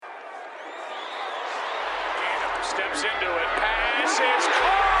Steps into it. Pass is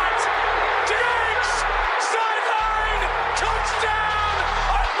caught. Diggs! Sideline! Touchdown!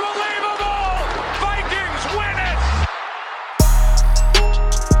 Unbelievable! Vikings win it!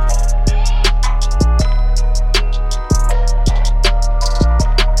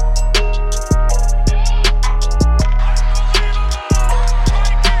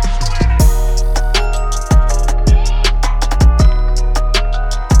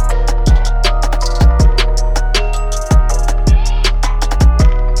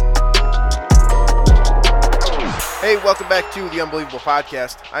 Hey, welcome back to the Unbelievable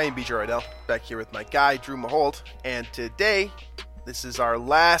Podcast. I am BJ Rydell, back here with my guy, Drew Maholt, and today, this is our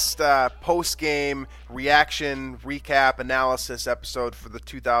last post-game reaction, recap, analysis episode for the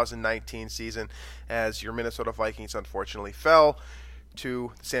 2019 season, as your Minnesota Vikings unfortunately fell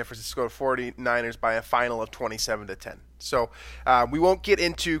to the San Francisco 49ers by a final of 27-10. So we won't get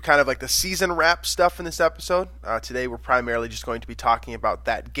into kind of like the season wrap stuff in this episode. Today we're primarily just going to be talking about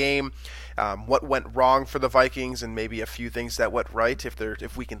that game, what went wrong for the Vikings, and maybe a few things that went right,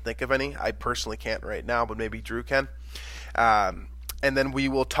 if we can think of any. I personally can't right now, but maybe Drew can. And then we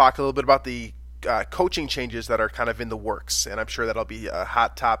will talk a little bit about the coaching changes that are kind of in the works, and I'm sure that'll be a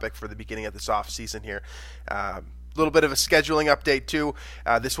hot topic for the beginning of this off season here. A little bit of a scheduling update too.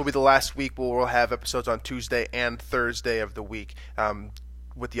 This will be the last week where we'll have episodes on Tuesday and Thursday of the week.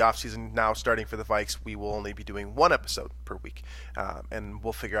 With the offseason now starting for the Vikes, we will only be doing one episode per week, and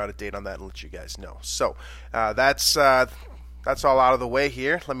we'll figure out a date on that and let you guys know. So that's all out of the way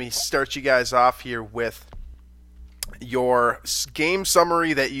here. Let me start you guys off here with your game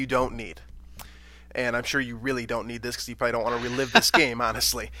summary that you don't need. And I'm sure you really don't need this because you probably don't want to relive this game,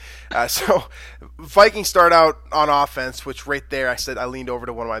 honestly. So Vikings start out on offense, which right there I leaned over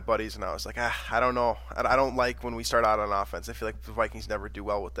to one of my buddies and I was like, I don't know. I don't like when we start out on offense. I feel like the Vikings never do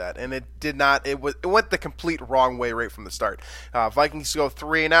well with that. And it did not. It went the complete wrong way right from the start. Vikings go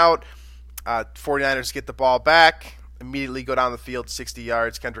 3 and out. 49ers get the ball back. Immediately go down the field 60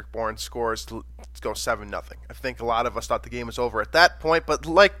 yards. Kendrick Bourne scores to go 7-0. I think a lot of us thought the game was over at that point, but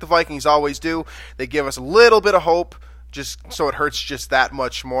like the Vikings always do, they give us a little bit of hope just so it hurts just that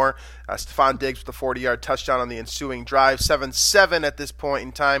much more. Stephon Diggs with a 40-yard touchdown on the ensuing drive, 7-7 at this point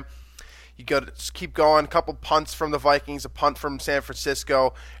in time. You go to keep going, a couple punts from the Vikings, a punt from San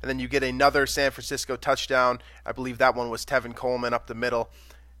Francisco, and then you get another San Francisco touchdown. I believe that one was Tevin Coleman up the middle.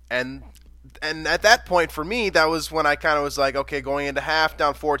 And at that point, for me, that was when I kind of was like, okay, going into half,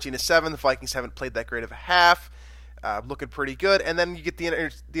 down 14-7. The Vikings haven't played that great of a half, looking pretty good. And then you get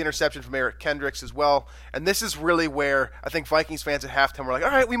the interception from Eric Kendricks as well. And this is really where I think Vikings fans at halftime were like,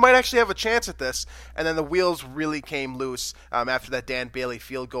 all right, we might actually have a chance at this. And then the wheels really came loose after that Dan Bailey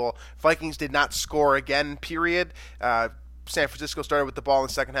field goal. Vikings did not score again, period. San Francisco started with the ball in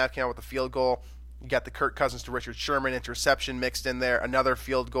the second half, came out with a field goal. You got the Kirk Cousins to Richard Sherman interception mixed in there, another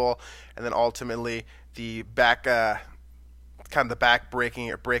field goal, and then ultimately the breaker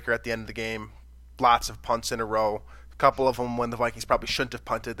at the end of the game. Lots of punts in a row. A couple of them when the Vikings probably shouldn't have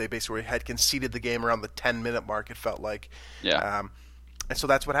punted. They basically had conceded the game around the 10-minute mark, it felt like. Yeah. And so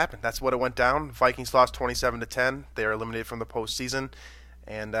that's what happened. That's what it went down. Vikings lost 27-10. They are eliminated from the postseason,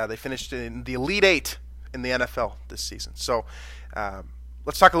 and they finished in the Elite Eight in the NFL this season. So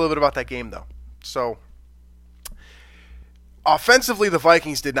let's talk a little bit about that game, though. So, offensively, the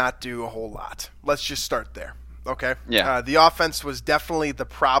Vikings did not do a whole lot. Let's just start there, okay? Yeah. The offense was definitely the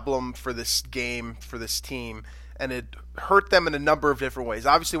problem for this game, for this team, and it hurt them in a number of different ways.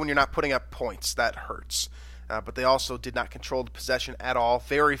 Obviously, when you're not putting up points, that hurts. But they also did not control the possession at all.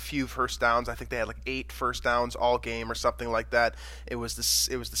 Very few first downs. I think they had like 8 first downs all game or something like that. It was the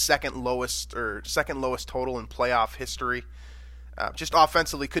second lowest total in playoff history. Just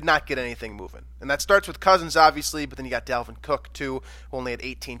offensively could not get anything moving. And that starts with Cousins, obviously, but then you got Dalvin Cook, too, who only had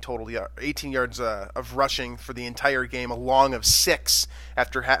 18 yards of rushing for the entire game, a long of 6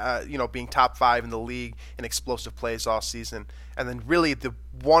 after being top 5 in the league in explosive plays all season. And then really the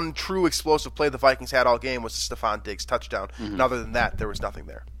one true explosive play the Vikings had all game was the Stephon Diggs touchdown. Mm-hmm. And other than that, there was nothing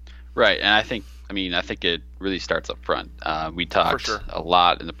there. Right, and I think it really starts up front. We talked a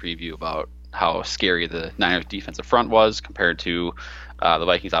lot in the preview about how scary the Niners defensive front was compared to the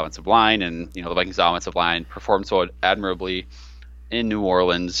Vikings offensive line. And, the Vikings offensive line performed so admirably in New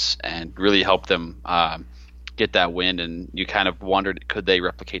Orleans and really helped them get that win. And you kind of wondered, could they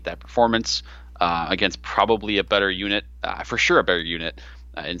replicate that performance against probably a better unit, for sure a better unit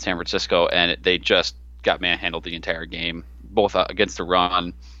in San Francisco. And they just got manhandled the entire game, both against the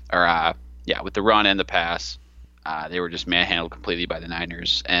run with the run and the pass. They were just manhandled completely by the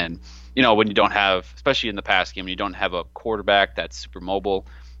Niners. And, when you don't have, especially in the pass game, when you don't have a quarterback that's super mobile,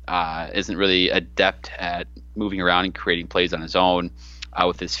 isn't really adept at moving around and creating plays on his own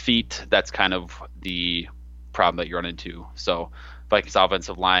with his feet. That's kind of the problem that you run into. So Vikings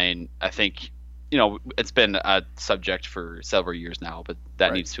offensive line, I think, it's been a subject for several years now, but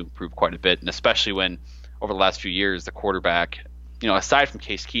that needs to improve quite a bit. And especially when over the last few years, the quarterback, aside from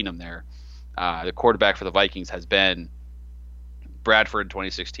Case Keenum there, the quarterback for the Vikings has been Bradford in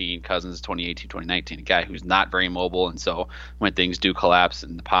 2016, Cousins 2018, 2019, a guy who's not very mobile. And so when things do collapse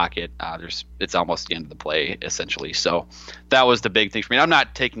in the pocket, it's almost the end of the play, essentially. So that was the big thing for me. I'm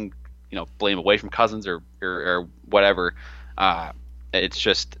not taking, blame away from Cousins or whatever. It's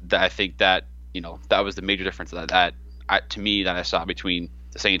just that I think that, that was the major difference that I saw between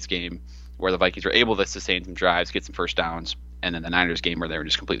the Saints game, where the Vikings were able to sustain some drives, get some first downs, and then the Niners game where they were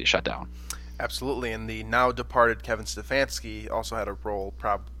just completely shut down. Absolutely, and the now departed Kevin Stefanski also had a role,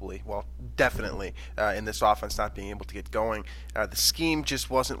 definitely, in this offense not being able to get going. The scheme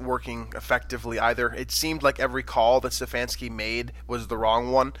just wasn't working effectively either. It seemed like every call that Stefanski made was the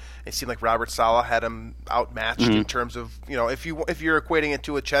wrong one. It seemed like Robert Saleh had him outmatched in terms of, if you're equating it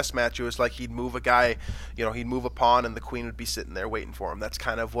to a chess match, it was like he'd move a guy, he'd move a pawn and the queen would be sitting there waiting for him. That's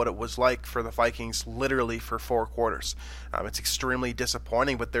kind of what it was like for the Vikings literally for 4 quarters. It's extremely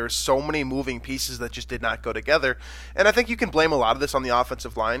disappointing, but there's so many moving pieces that just did not go together. And I think you can blame a lot of this on the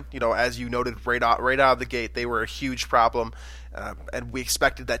offensive line. As you noted right out of the gate, they were a huge problem. And we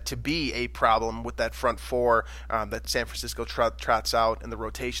expected that to be a problem with that front four that San Francisco trots out and the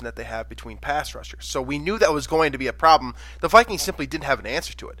rotation that they have between pass rushers. So we knew that was going to be a problem. The Vikings simply didn't have an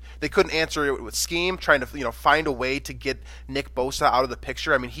answer to it. They couldn't answer it with scheme, trying to find a way to get Nick Bosa out of the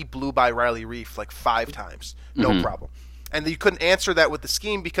picture. I mean, he blew by Riley Reiff like 5 times. No problem. And you couldn't answer that with the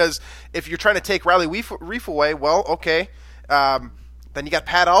scheme because if you're trying to take Riley Reiff away, well, okay, then you got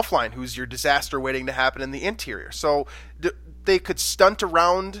Pat Elflein, who's your disaster waiting to happen in the interior. So they could stunt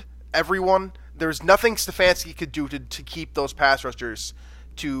around everyone. There's nothing Stefanski could do to keep those pass rushers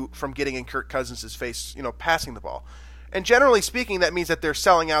from getting in Kirk Cousins' face, passing the ball. And generally speaking, that means that they're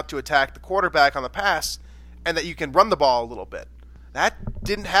selling out to attack the quarterback on the pass and that you can run the ball a little bit. That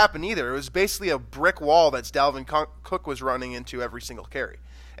didn't happen either. It was basically a brick wall that Dalvin Cook was running into every single carry.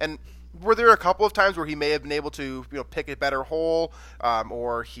 And were there a couple of times where he may have been able to pick a better hole,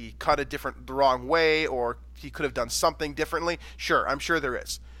 or he cut the wrong way, or he could have done something differently? Sure, I'm sure there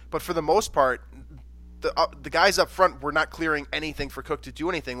is. But for the most part, the guys up front were not clearing anything for Cook to do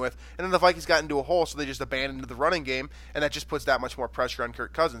anything with, and then the Vikings got into a hole, so they just abandoned the running game, and that just puts that much more pressure on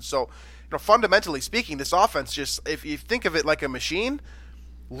Kirk Cousins. So, fundamentally speaking, this offense just, if you think of it like a machine,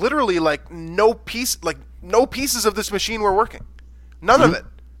 literally no pieces of this machine were working. None of it.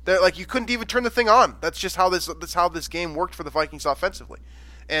 You couldn't even turn the thing on. That's just how this game worked for the Vikings offensively.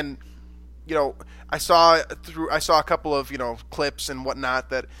 And I saw a couple of clips and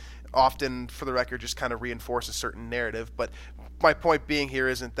whatnot that often, for the record, just kind of reinforce a certain narrative. But my point being here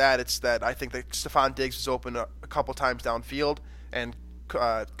isn't that. It's that I think that Stephon Diggs was open a couple times downfield, and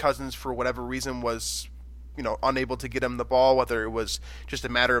Cousins, for whatever reason, was unable to get him the ball, whether it was just a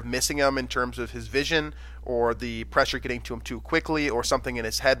matter of missing him in terms of his vision or the pressure getting to him too quickly, or something in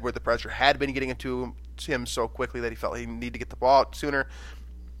his head where the pressure had been getting to him so quickly that he felt he needed to get the ball out sooner.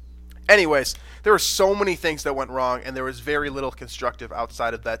 Anyways, there were so many things that went wrong, and there was very little constructive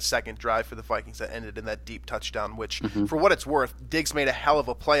outside of that second drive for the Vikings that ended in that deep touchdown, which, for what it's worth, Diggs made a hell of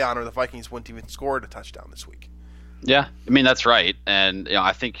a play on, or the Vikings wouldn't even scored a touchdown this week. Yeah, I mean, that's right. And,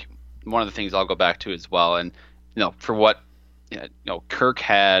 I think one of the things I'll go back to as well, and, for what, Kirk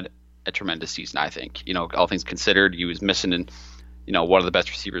had a tremendous season, I think. All things considered, he was missing one of the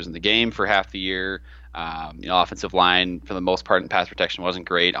best receivers in the game for half the year. Offensive line, for the most part, in pass protection wasn't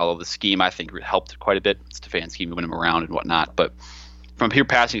great, although the scheme, I think, helped quite a bit. Stefanski moving him around and whatnot. But from a pure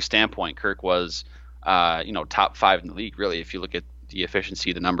passing standpoint, Kirk was, top 5 in the league, really, if you look at the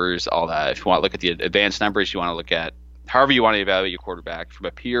efficiency, the numbers, all that. If you want to look at the advanced numbers, you want to look at however you want to evaluate your quarterback. From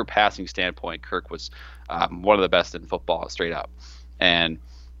a pure passing standpoint, Kirk was one of the best in football, straight up. And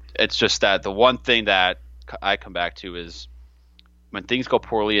it's just that the one thing that I come back to is when things go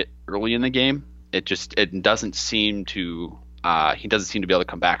poorly early in the game, it doesn't seem to he doesn't seem to be able to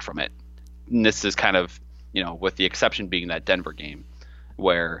come back from it. And this is kind of, with the exception being that Denver game,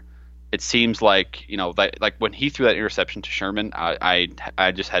 where it seems like, like when he threw that interception to Sherman, I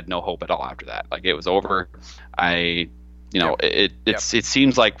just had no hope at all after that. Like, it was over. It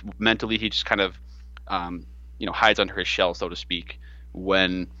seems like mentally he just kind of hides under his shell, so to speak,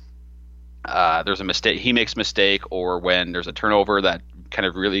 when there's a mistake, he makes a mistake, or when there's a turnover that kind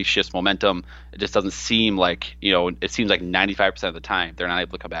of really shifts momentum. It just doesn't seem like, it seems like 95% of the time they're not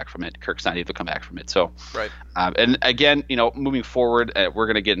able to come back from it. Kirk's not able to come back from it. So, right. And again, moving forward, we're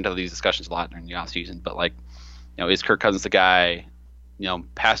going to get into these discussions a lot during the offseason, but is Kirk Cousins the guy,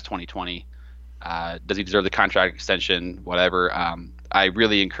 past 2020? Does he deserve the contract extension? Whatever. I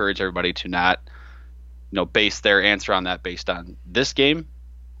really encourage everybody to not, base their answer on that based on this game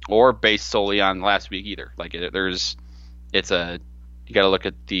or based solely on last week either. You got to look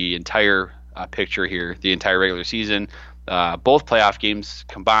at the entire picture here, the entire regular season, both playoff games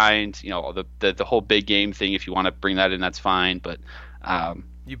combined, the whole big game thing. If you want to bring that in, that's fine. But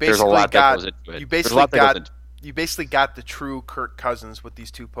there's a lot that goes into it. You basically got the true Kirk Cousins with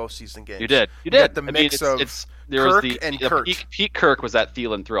these two postseason games. You did. You got the mix of Kirk and Kirk. Peak Kirk was that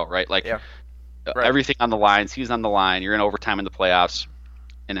Thielen throw, right? Everything on the line, season on the line. You're in overtime in the playoffs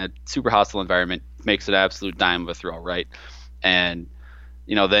in a super hostile environment. Makes an absolute dime of a throw, right? And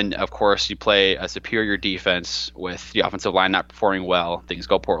then of course you play a superior defense with the offensive line not performing well. Things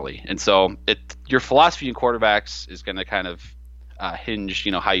go poorly, and so your philosophy in quarterbacks is going to kind of hinge,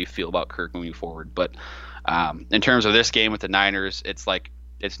 how you feel about Kirk moving forward. But in terms of this game with the Niners, it's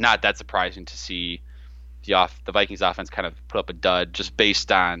not that surprising to see the Vikings offense kind of put up a dud just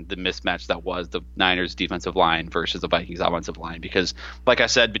based on the mismatch that was the Niners defensive line versus the Vikings offensive line. Because like I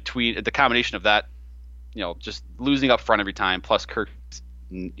said, between the combination of that, just losing up front every time, plus Kirk's,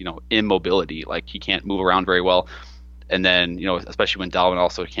 immobility, he can't move around very well. And then, especially when Dalvin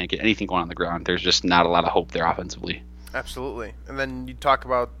also can't get anything going on the ground, there's just not a lot of hope there offensively. Absolutely. And then you talk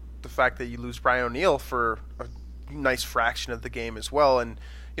about the fact that you lose Brian O'Neill for a nice fraction of the game as well. And,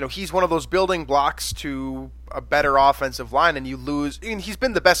 he's one of those building blocks to a better offensive line, and you lose. And he's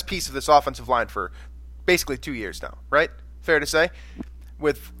been the best piece of this offensive line for basically 2 years now, right? Fair to say?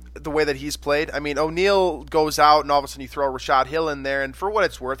 With the way that he's played. I mean, O'Neill goes out, and all of a sudden you throw Rashad Hill in there, and for what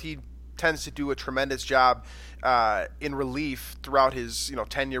it's worth, he tends to do a tremendous job in relief throughout his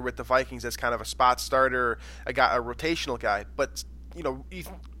tenure with the Vikings as kind of a spot starter, a rotational guy. But you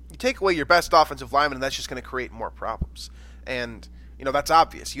take away your best offensive lineman, and that's just going to create more problems. And that's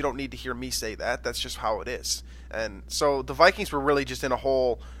obvious. You don't need to hear me say that. That's just how it is. And so the Vikings were really just in a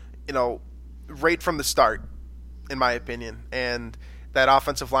hole, right from the start, in my opinion. And that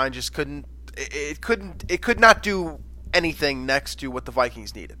offensive line just could not do anything next to what the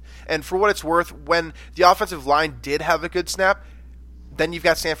Vikings needed. And for what it's worth, when the offensive line did have a good snap, then you've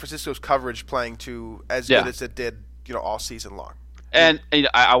got San Francisco's coverage playing to as good as it did, all season long. And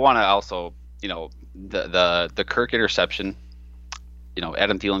I want to also, the Kirk interception,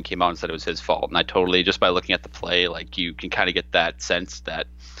 Adam Thielen came out and said it was his fault. And I totally, just by looking at the play, you can kind of get that sense that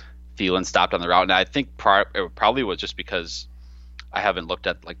Thielen stopped on the route. And I think it probably was just because I haven't looked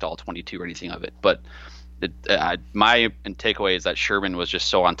at the all 22 or anything of it. But my takeaway is that Sherman was just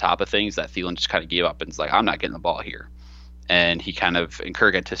so on top of things that Thielen just kind of gave up and was like, I'm not getting the ball here. And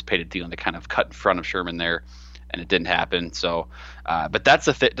Kirk anticipated Thielen to kind of cut in front of Sherman there, and it didn't happen. So, but that's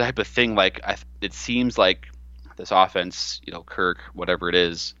the type of thing, it seems like this offense, Kirk, whatever it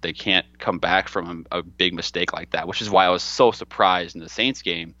is, they can't come back from a big mistake like that, which is why I was so surprised in the Saints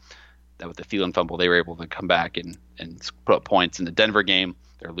game that with the Thielen fumble, they were able to come back and put up points. In the Denver game,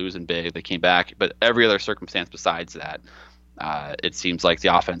 they're losing big, they came back. But every other circumstance besides that, it seems like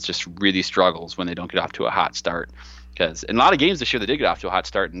the offense just really struggles when they don't get off to a hot start. Because in a lot of games this year, they did get off to a hot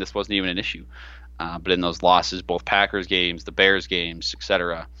start, and this wasn't even an issue. But in those losses, both Packers games, the Bears games,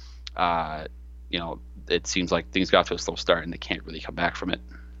 etc., it seems like things got to a slow start, and they can't really come back from it.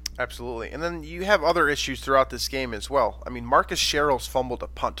 Absolutely. And then you have other issues throughout this game as well. I mean, Marcus Sherrills fumbled a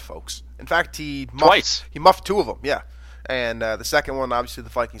punt, folks. In fact, he muffed two of them, yeah. And the second one, obviously, the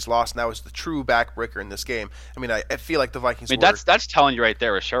Vikings lost, and that was the true backbreaker in this game. I mean, I feel like the Vikings that's telling you right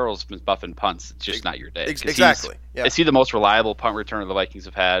there, if Sherrills been buffing punts, it's just not your day. Exactly. Yeah. Is he the most reliable punt returner the Vikings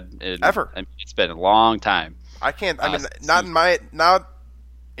have had? Ever. I mean, it's been a long time. Not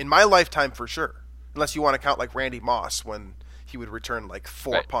in my lifetime for sure. Unless you want to count Randy Moss when he would return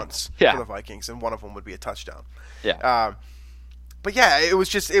 4 punts for the Vikings, and one of them would be a touchdown. Yeah. But yeah, it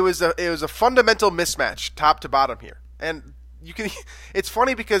was a fundamental mismatch, top to bottom here. And it's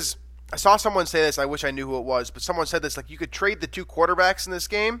funny because I saw someone say this. I wish I knew who it was, but someone said this: you could trade the two quarterbacks in this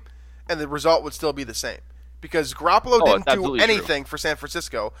game, and the result would still be the same because Garoppolo didn't do anything for San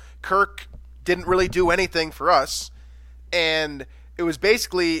Francisco. Kirk didn't really do anything for us, and it was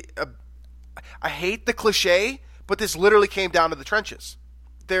basically I hate the cliche, but this literally came down to the trenches.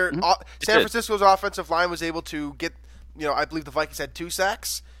 San Francisco's offensive line was able to get, I believe the Vikings had 2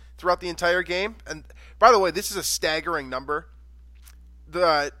 sacks throughout the entire game. And by the way, this is a staggering number.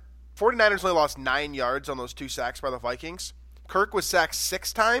 The 49ers only lost 9 yards on those 2 sacks by the Vikings. Kirk was sacked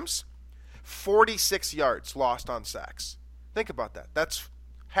 6 times, 46 yards lost on sacks. Think about that. That's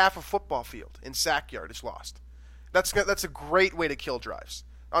half a football field in sack yardage lost. That's a great way to kill drives.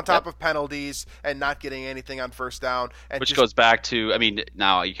 On top of penalties and not getting anything on first down. And which goes back to, I mean,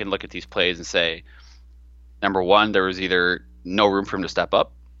 now you can look at these plays and say, number one, there was either no room for him to step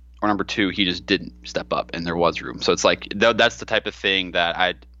up, or number two, he just didn't step up and there was room. So it's like, that's the type of thing that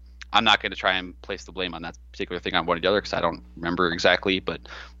I'm not going to try and place the blame on that particular thing on one or the other because I don't remember exactly, but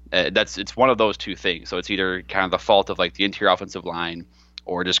it's one of those two things. So it's either kind of the fault of like the interior offensive line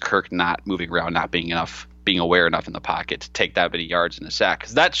or just Kirk not moving around, not being aware enough in the pocket to take that many yards in a sack,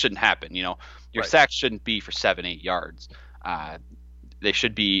 because that shouldn't happen. Your sacks shouldn't be for 7-8 yards. They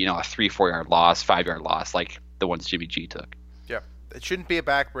should be a 3-4 yard loss, 5-yard loss, like the ones Jimmy G took. Yeah, it shouldn't be a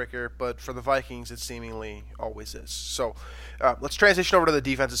backbreaker, but for the Vikings, it seemingly always is. So let's transition over to the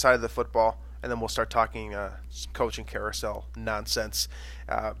defensive side of the football, and then we'll start talking coaching carousel nonsense.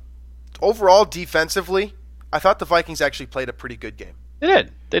 Overall, defensively, I thought the Vikings actually played a pretty good game.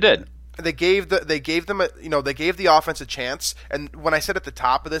 They did. They gave the offense a chance. And when I said at the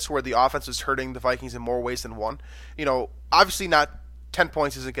top of this, where the offense was hurting the Vikings in more ways than one, obviously not 10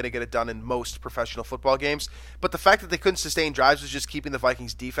 points isn't going to get it done in most professional football games. But the fact that they couldn't sustain drives was just keeping the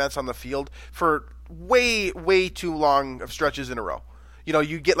Vikings defense on the field for way, way too long of stretches in a row.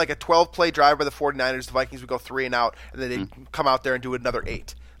 You get like a 12-play drive by the 49ers, the Vikings would go 3 and out, and then they'd come out there and do another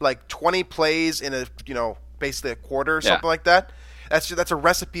 8. Like 20 plays in basically a quarter or something like that. That's a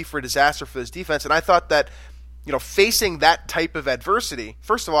recipe for disaster for this defense. And I thought that, facing that type of adversity,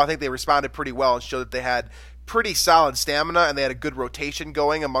 first of all, I think they responded pretty well and showed that they had pretty solid stamina and they had a good rotation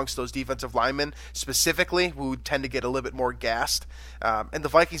going amongst those defensive linemen specifically, who tend to get a little bit more gassed. And the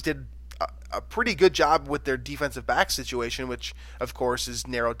Vikings did a pretty good job with their defensive back situation, which, of course, is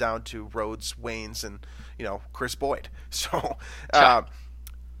narrowed down to Rhodes, Waynes, and, Chris Boyd. So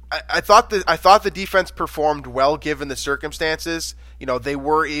I thought the defense performed well given the circumstances. They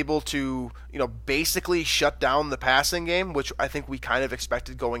were able to, basically shut down the passing game, which I think we kind of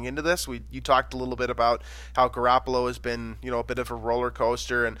expected going into this. You talked a little bit about how Garoppolo has been, a bit of a roller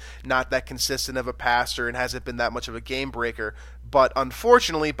coaster and not that consistent of a passer and hasn't been that much of a game breaker. But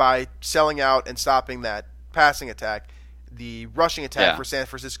unfortunately, by selling out and stopping that passing attack, the rushing attack for San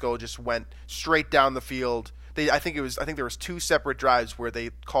Francisco just went straight down the field. I think there was 2 separate drives where they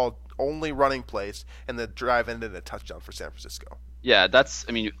called only running plays, and the drive ended in a touchdown for San Francisco. Yeah,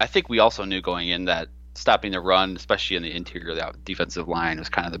 I think we also knew going in that stopping the run, especially in the interior of the defensive line, was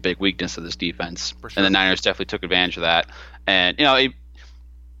kind of the big weakness of this defense. For sure. And the Niners definitely took advantage of that. And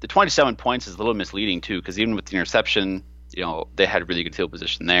the 27 points is a little misleading too, because even with the interception, they had really good field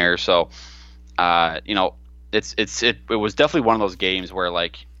position there. So, it was definitely one of those games where,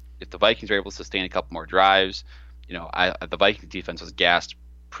 like, if the Vikings were able to sustain a couple more drives, the Vikings defense was gassed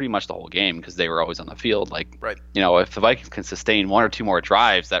pretty much the whole game because they were always on the field. Like, right. If the Vikings can sustain 1 or 2 more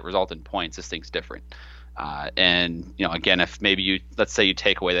drives that result in points, this thing's different. And again, if maybe let's say you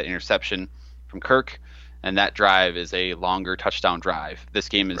take away that interception from Kirk, and that drive is a longer touchdown drive, this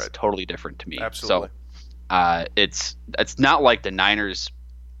game is totally different to me. Absolutely. So it's not like the Niners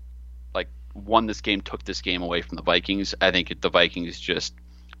won this game, took this game away from the Vikings. I think the Vikings just.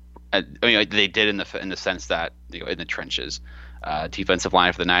 They did in the sense that in the trenches, defensive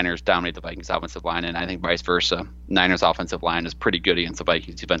line for the Niners dominated the Vikings offensive line, and I think vice versa. Niners offensive line is pretty good against the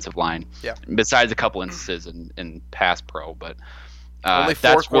Vikings defensive line. Yeah. Besides a couple instances in pass pro, but only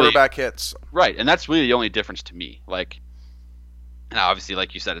 4 quarterback hits. Right, and that's really the only difference to me. Now obviously,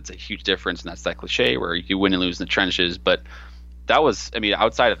 like you said, it's a huge difference, and that's that cliche where you win and lose in the trenches. But that was,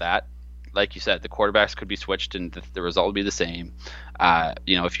 outside of that. Like you said, the quarterbacks could be switched and the result would be the same.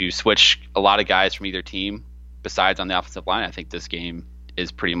 If you switch a lot of guys from either team besides on the offensive line, I think this game is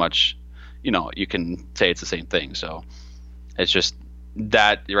pretty much, you can say it's the same thing. So it's just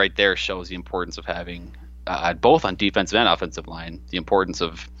that right there shows the importance of having both on defensive and offensive line, the importance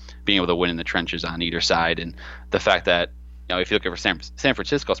of being able to win in the trenches on either side. And the fact that, if you look at San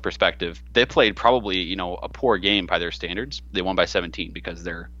Francisco's perspective, they played probably, a poor game by their standards. They won by 17 because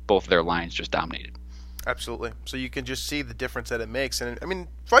both of their lines just dominated. Absolutely. So you can just see the difference that it makes. And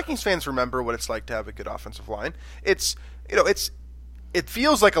Vikings fans remember what it's like to have a good offensive line. It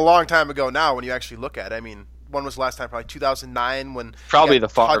feels like a long time ago now when you actually look at it. When was the last time? Probably 2009 when probably the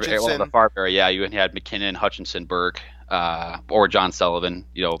Favre era. Yeah, you had McKinnon, Hutchinson, Burke, or John Sullivan.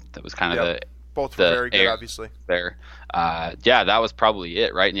 That was kind of both were very good, obviously. There, that was probably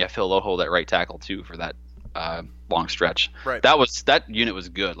it, right? And you have Phil Loho at right tackle too for that long stretch. Right. That unit was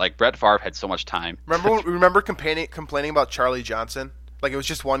good. Like Brett Favre had so much time. Remember complaining about Charlie Johnson Like, it was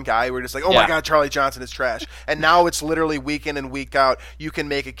just one guy. We're just like, oh my God, Charlie Johnson is trash. And now it's literally week in and week out. You can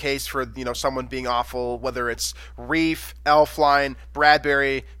make a case for, someone being awful, whether it's Reef, Elflein,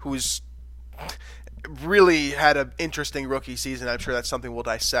 Bradbury, who's really had an interesting rookie season. I'm sure that's something we'll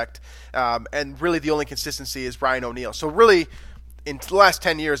dissect. And really the only consistency is Brian O'Neill. So really, in the last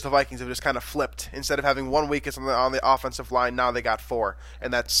 10 years, the Vikings have just kind of flipped. Instead of having 1 week on the offensive line, now they got 4.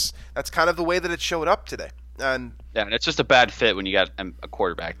 And that's kind of the way that it showed up today. And it's just a bad fit when you got a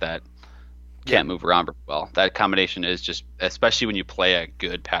quarterback that can't move around very well. That combination is just, especially when you play a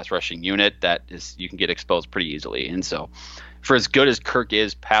good pass rushing unit, you can get exposed pretty easily. And so, for as good as Kirk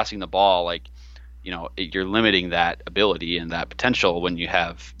is passing the ball, you're limiting that ability and that potential when you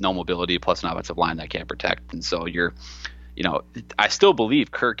have no mobility plus an offensive line that can't protect. And so I still believe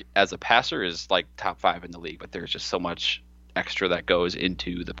Kirk as a passer is like top 5 in the league, but there's just so much extra that goes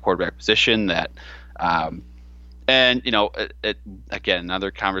into the quarterback position that. Again,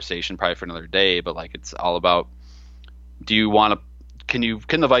 another conversation probably for another day, but it's all about, can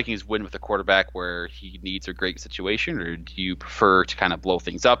the Vikings win with a quarterback where he needs a great situation, or do you prefer to kind of blow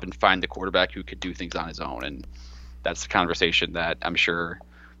things up and find the quarterback who could do things on his own? And that's the conversation that I'm sure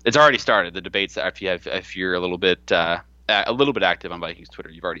it's already started. The debates, if you're a little bit active on Vikings Twitter,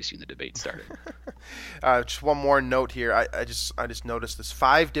 you've already seen the debate started. Just one more note here. I just noticed this: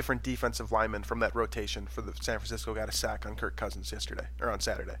 5 different defensive linemen from that rotation for the San Francisco got a sack on Kirk Cousins on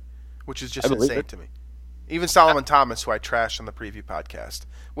Saturday, which is just insane to me. Even Solomon Thomas, who I trashed on the preview podcast,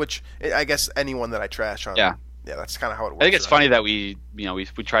 which I guess anyone that I trash on. Yeah, that's kind of how it works. I think it's funny that we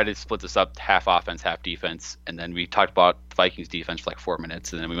tried to split this up half offense, half defense, and then we talked about the Vikings defense for 4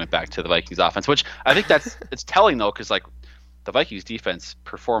 minutes, and then we went back to the Vikings offense, which I think it's telling though, because the Vikings defense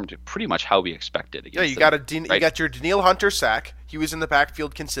performed pretty much how we expected. You got your Danielle Hunter sack. He was in the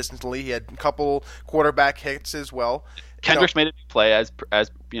backfield consistently. He had a couple quarterback hits as well. Kendricks made a big play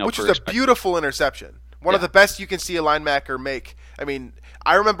which was a beautiful interception. One of the best you can see a linebacker make. I mean,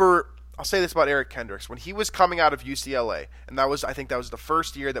 I remember. I'll say this about Eric Kendricks. When he was coming out of UCLA, and I think that was the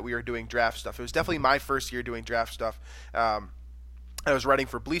first year that we were doing draft stuff. It was definitely my first year doing draft stuff. I was writing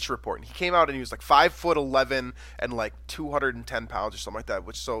for Bleacher Report, and he came out and he was 5'11" and 210 pounds or something like that,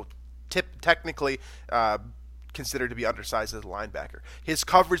 which technically considered to be undersized as a linebacker. His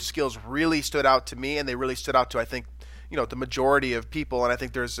coverage skills really stood out to me, and they really stood out to, I think, the majority of people. And I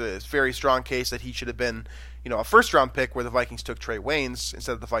think there's a very strong case that he should have been, a first-round pick where the Vikings took Trey Waynes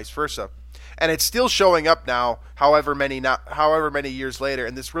instead of the vice versa. And it's still showing up now, however many years later,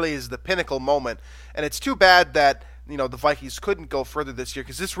 and this really is the pinnacle moment. And it's too bad that the Vikings couldn't go further this year,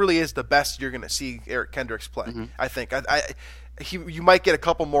 because this really is the best you're going to see Eric Kendricks play. Mm-hmm. I think you might get a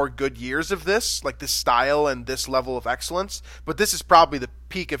couple more good years of this, this style and this level of excellence, but this is probably the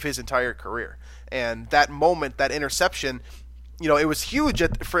peak of his entire career. And that moment, that interception, it was huge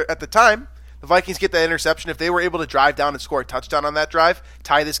at the time. The Vikings get that interception. If they were able to drive down and score a touchdown on that drive,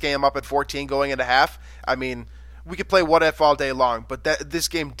 tie this game up at 14 going into half, I mean, we could play what if all day long, but this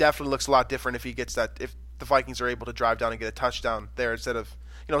game definitely looks a lot different if he gets that. If the Vikings are able to drive down and get a touchdown there instead of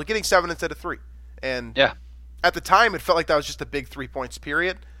getting 7 instead of 3. And at the time, it felt like that was just a big 3 points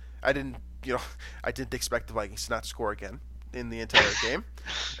period. I didn't expect the Vikings to not score again in the entire game.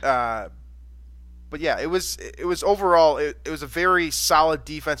 But yeah, it was overall it was a very solid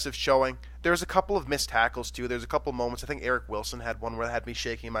defensive showing. There was a couple of missed tackles too. There's a couple moments. I think Eric Wilson had one where it had me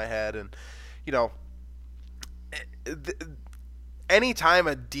shaking my head, and anytime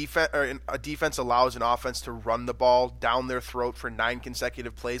a defense allows an offense to run the ball down their throat for 9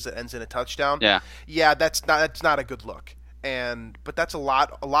 consecutive plays that ends in a touchdown, that's not a good look. But that's a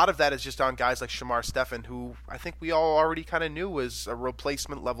lot of that is just on guys like Shamar Stephen, who I think we all already kind of knew was a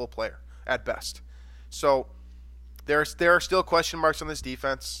replacement level player at best. So there are still question marks on this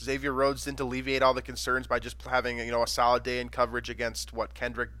defense. Xavier Rhodes didn't alleviate all the concerns by just having a solid day in coverage against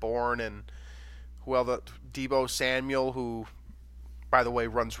Kendrick Bourne and Deebo Samuel, who, by the way,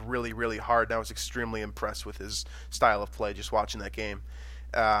 runs really, really hard. And I was extremely impressed with his style of play just watching that game.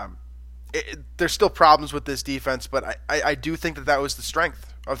 There's still problems with this defense, but I do think that was the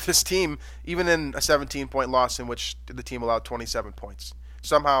strength of this team, even in a 17-point loss in which the team allowed 27 points.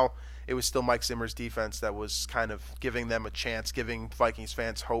 Somehow it was still Mike Zimmer's defense that was kind of giving them a chance, giving Vikings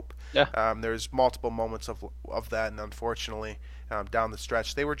fans hope. Yeah. There's multiple moments of that, and unfortunately, down the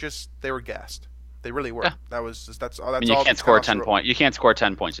stretch, they were gassed. They really were. Yeah. That's all. You can't score 10 points. You can't score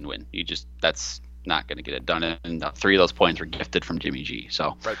 10 points and win. That's not going to get it done. And 3 of those points were gifted from Jimmy G.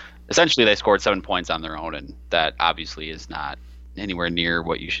 So essentially, they scored 7 points on their own, and that obviously is not anywhere near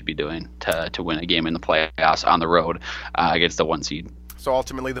what you should be doing to win a game in the playoffs on the road against the 1 seed. So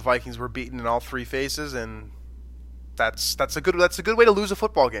ultimately, the Vikings were beaten in all 3 phases, and that's a good way to lose a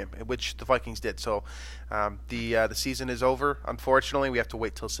football game, which the Vikings did. So the season is over. Unfortunately, we have to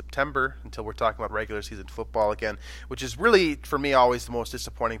wait till September until we're talking about regular season football again, which is really for me always the most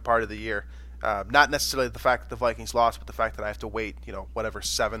disappointing part of the year. Not necessarily the fact that the Vikings lost, but the fact that I have to wait,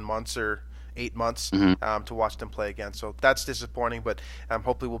 7 months or 8 months to watch them play again. So that's disappointing, but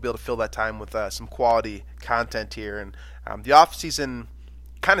hopefully we'll be able to fill that time with some quality content here. And the off season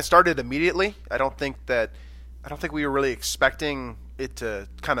kind of started immediately. I don't think we were really expecting it to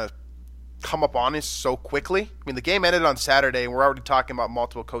kind of come up on us so quickly. I mean, the game ended on Saturday, and we're already talking about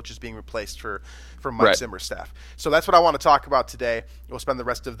multiple coaches being replaced for Mike Zimmer's staff. So that's what I want to talk about today. We'll spend the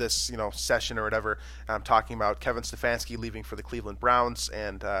rest of this session or whatever talking about Kevin Stefanski leaving for the Cleveland Browns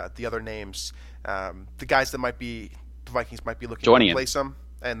and the other names, the guys that the Vikings might be looking to replace him.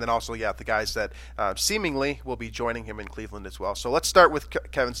 And then also, the guys that seemingly will be joining him in Cleveland as well. So let's start with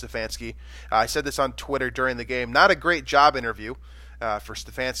Kevin Stefanski. I said this on Twitter during the game. Not a great job interview for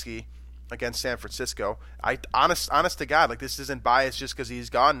Stefanski against San Francisco. Honest to God, this isn't biased just because he's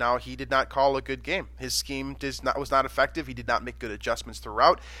gone now. He did not call a good game. His scheme was not effective. He did not make good adjustments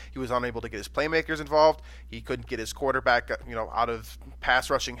throughout. He was unable to get his playmakers involved. He couldn't get his quarterback, out of pass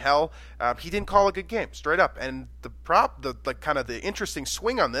rushing hell. He didn't call a good game, straight up. And the interesting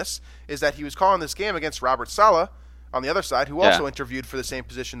swing on this is that he was calling this game against Robert Saleh on the other side, who also interviewed for the same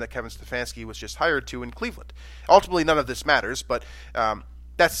position that Kevin Stefanski was just hired to in Cleveland. Ultimately, none of this matters, but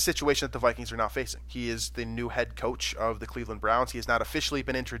that's the situation that the Vikings are now facing. He is the new head coach of the Cleveland Browns. He has not officially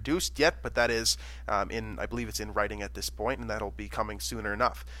been introduced yet, but that is I believe it's in writing at this point, and that'll be coming sooner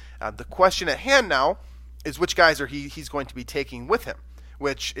enough. The question at hand now is which guys he's going to be taking with him,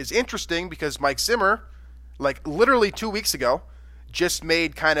 which is interesting because Mike Zimmer, literally 2 weeks ago, just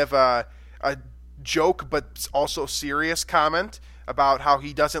made kind of a joke but also serious comment about how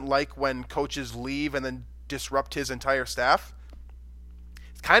he doesn't like when coaches leave and then disrupt his entire staff.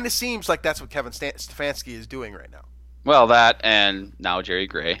 Kind of seems like that's what Kevin Stefanski is doing right now. Well, that and now Jerry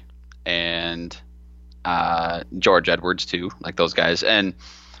Gray and George Edwards too, those guys, and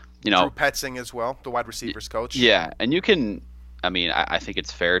Drew Petzing as well, the wide receivers coach. Yeah, and you can. I mean, I think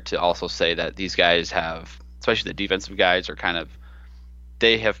it's fair to also say that these guys have, especially the defensive guys, are kind of.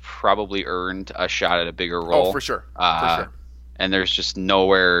 They have probably earned a shot at a bigger role. Oh, for sure. For sure. And there's just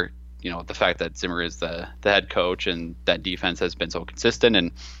nowhere. The fact that Zimmer is the head coach and that defense has been so consistent,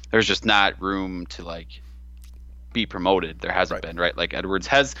 and there's just not room to be promoted. There hasn't been, right? Edwards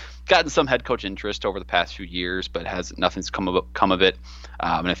has gotten some head coach interest over the past few years, but nothing's come of it.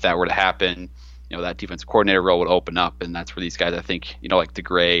 And if that were to happen, that defensive coordinator role would open up, and that's where these guys, I think, like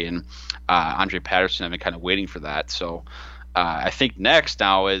DeGray and Andre Patterson have been kind of waiting for that. So I think next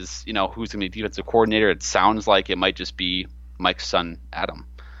now is, who's going to be defensive coordinator. It sounds like it might just be Mike's son, Adam.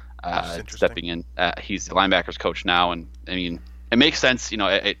 Stepping in. He's the linebackers coach now, and I mean, it makes sense.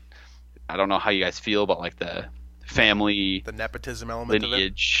 I don't know how you guys feel about the family, the nepotism element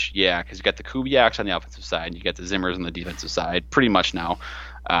lineage. Of it. Yeah, because you got the Kubiaks on the offensive side, and you got the Zimmers on the defensive side. Pretty much now,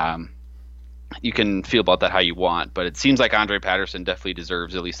 you can feel about that how you want, but it seems like Andre Patterson definitely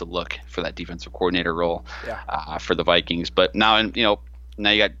deserves at least a look for that defensive coordinator role for the Vikings. But now, now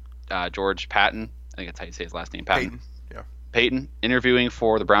you got George Patton. I think that's how you say his last name, Patton. Peyton interviewing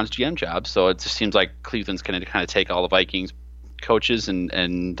for the Browns GM job, so it just seems like Cleveland's going to kind of take all the Vikings coaches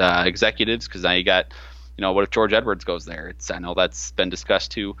and executives, because now you got, what if George Edwards goes there? I know that's been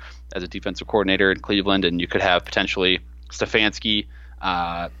discussed too as a defensive coordinator in Cleveland, and you could have potentially Stefanski,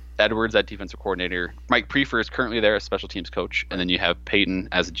 Edwards, that defensive coordinator. Mike Prefer is currently there as special teams coach, and then you have Peyton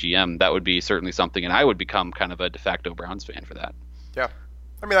as a GM. That would be certainly something, and I would become kind of a de facto Browns fan for that. Yeah.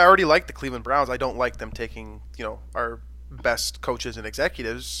 I mean, I already like the Cleveland Browns. I don't like them taking, our best coaches and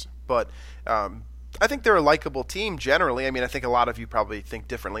executives, but I think they're a likable team generally. I mean, I think a lot of you probably think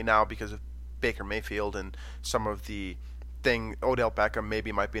differently now because of Baker Mayfield and some of the thing. Odell Beckham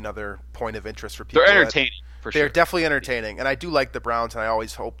maybe might be another point of interest for people. They're entertaining, for sure. They're definitely entertaining, and I do like the Browns, and I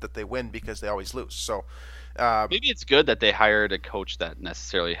always hope that they win because they always lose. So maybe it's good that they hired a coach that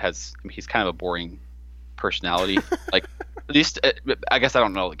necessarily has. I mean, he's kind of a boring personality. At least I guess I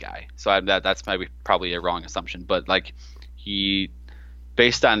don't know the guy, so that's maybe probably a wrong assumption, but he,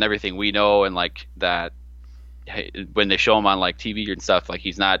 based on everything we know, and that when they show him on TV and stuff,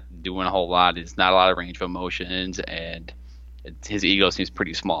 he's not doing a whole lot. There's not a lot of range of emotions, and his ego seems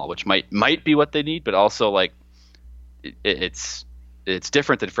pretty small, which might be what they need, but also it's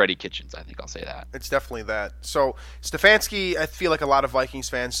different than Freddie Kitchens. I think I'll say that. It's definitely that. So Stefanski, I feel like a lot of Vikings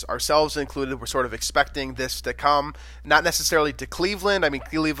fans, ourselves included, were sort of expecting this to come, not necessarily to Cleveland. I mean,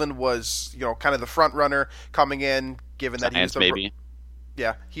 Cleveland was kind of the front runner coming in. Given that he was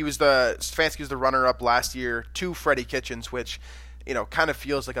Yeah, Stefanski was the runner-up last year to Freddie Kitchens, which, kind of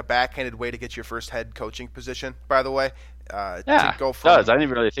feels like a backhanded way to get your first head coaching position, by the way. To go from, does. I didn't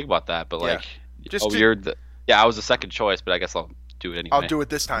even really think about that, but I was the second choice, but I guess I'll do it anyway. I'll do it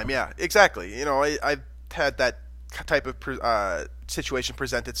this time, yeah, exactly. I've had that type of situation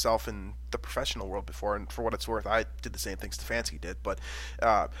present itself in the professional world before, and for what it's worth, I did the same thing Stefanski did, but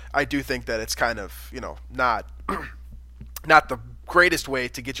I do think that it's kind of, not the greatest way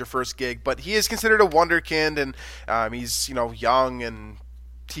to get your first gig, but he is considered a wonderkind, and he's young, and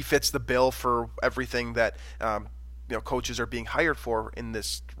he fits the bill for everything that coaches are being hired for in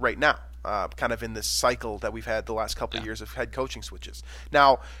this right now, kind of in this cycle that we've had the last couple of years of head coaching switches.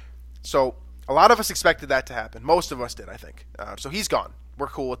 Now, so a lot of us expected that to happen. Most of us did, I think. So he's gone. We're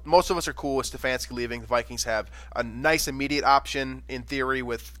cool. Most of us are cool with Stefanski leaving. The Vikings have a nice immediate option in theory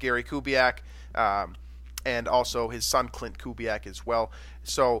with Gary Kubiak. And also his son Clint Kubiak as well.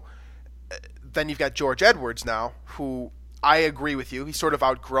 So then you've got George Edwards now, who I agree with you. He's sort of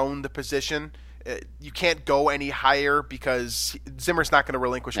outgrown the position. You can't go any higher because Zimmer's not going to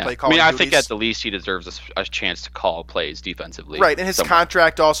relinquish play calling duties. I think at the least he deserves a chance to call plays defensively. Right, and his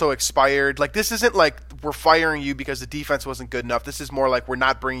contract also expired. Like, this isn't like we're firing you because the defense wasn't good enough. This is more like we're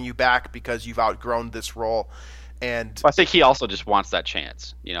not bringing you back because you've outgrown this role. And I think he also just wants that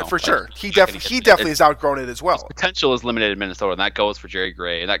chance, For sure. He definitely has outgrown it as well. His potential is limited in Minnesota, and that goes for Jerry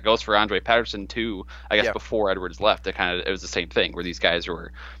Gray, and that goes for Andre Patterson too. I guess before Edwards left, it was the same thing where these guys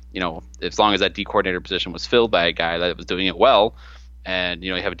were, as long as that D coordinator position was filled by a guy that was doing it well, and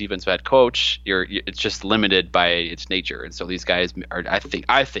you have a defensive head coach, it's just limited by its nature. And so these guys are, I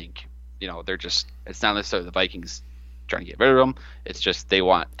think, they're just, it's not necessarily the Vikings trying to get rid of them. It's just they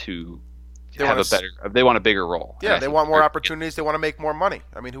want to. They want a bigger role. Yeah, they want more opportunities. They want to make more money.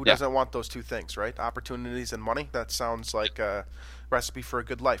 I mean, who doesn't want those two things, right? Opportunities and money. That sounds like a recipe for a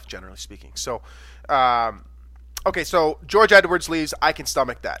good life, generally speaking. So, so George Edwards leaves. I can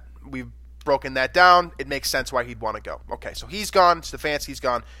stomach that. We've broken that down. It makes sense why he'd want to go. Okay, so he's gone. Stefanski's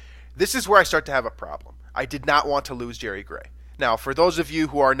gone. This is where I start to have a problem. I did not want to lose Jerry Gray. Now, for those of you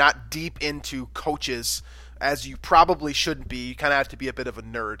who are not deep into coaches, as you probably shouldn't be, you kind of have to be a bit of a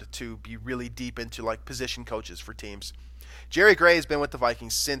nerd to be really deep into like position coaches for teams. Jerry Gray has been with the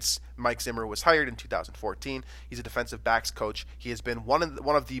Vikings since Mike Zimmer was hired in 2014. He's a defensive backs coach. He has been one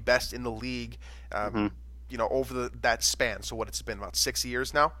of the best in the league, over that span. So it's been about 6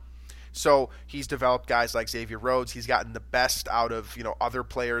 years now. So he's developed guys like Xavier Rhodes. He's gotten the best out of other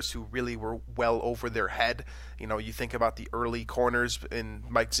players who really were well over their head. You think about the early corners in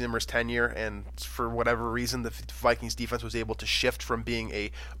Mike Zimmer's tenure, and for whatever reason, the Vikings defense was able to shift from being a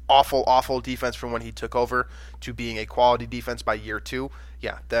awful defense from when he took over to being a quality defense by year 2.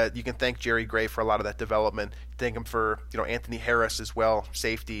 Yeah, that you can thank Jerry Gray for a lot of that development. Thank him for Anthony Harris as well,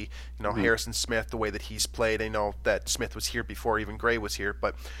 safety. Harrison Smith, the way that he's played. I know that Smith was here before even Gray was here,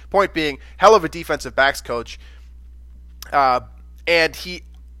 but point being, hell of a defensive backs coach. And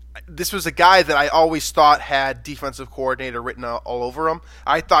this was a guy that I always thought had defensive coordinator written all over him.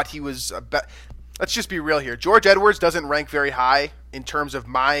 I thought he was let's just be real here. George Edwards doesn't rank very high in terms of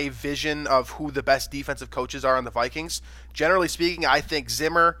my vision of who the best defensive coaches are on the Vikings. Generally speaking, I think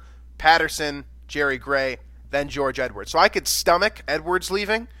Zimmer, Patterson, Jerry Gray, then George Edwards. So I could stomach Edwards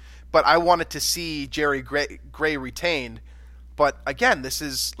leaving, but I wanted to see Jerry Gray retained. But again, this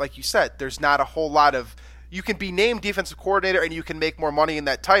is, like you said, there's not a whole lot of – you can be named defensive coordinator and you can make more money in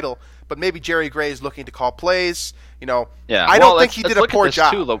that title, but maybe Jerry Gray is looking to call plays. I don't think he did a poor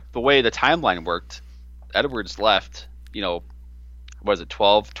job. Too, the way the timeline worked, Edwards left,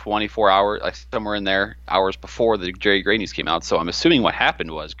 12, 24 hours, like somewhere in there, hours before the Jerry Gray news came out. So I'm assuming what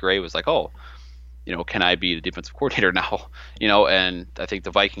happened was Gray was like, can I be the defensive coordinator now? And I think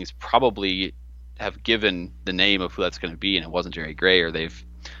the Vikings probably have given the name of who that's going to be, and it wasn't Jerry Gray, or they've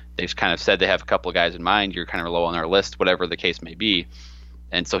kind of said they have a couple of guys in mind. You're kind of low on our list, whatever the case may be.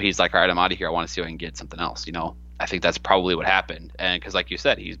 And so he's like, all right, I'm out of here. I want to see if I can get something else. I think that's probably what happened. And because, like you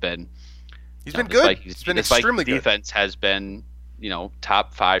said, he's been good. He's been extremely good. Defense has been,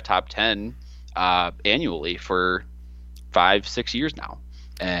 top 5, top 10 annually for 5-6 years now.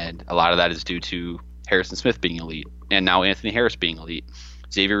 And a lot of that is due to Harrison Smith being elite, and now Anthony Harris being elite.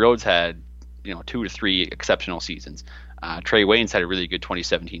 Xavier Rhodes had, 2 to 3 exceptional seasons. Trey Waynes had a really good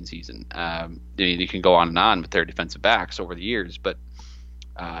 2017 season. You can go on and on with their defensive backs over the years, but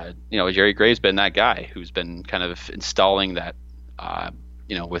Jerry Gray's been that guy who's been kind of installing that,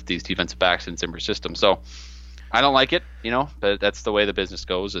 with these defensive backs in Zimmer's system. So I don't like it, but that's the way the business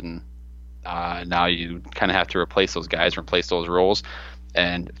goes, and now you kind of have to replace those guys, replace those roles,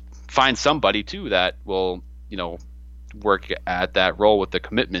 and find somebody too that will, work at that role with the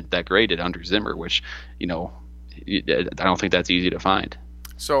commitment that Gray did under Zimmer, which, I don't think that's easy to find.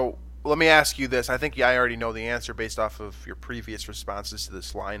 So let me ask you this. I think I already know the answer based off of your previous responses to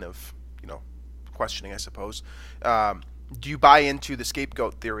this line of, questioning, I suppose. Do you buy into the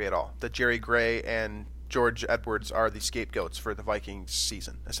scapegoat theory at all? That Jerry Gray and George Edwards are the scapegoats for the Vikings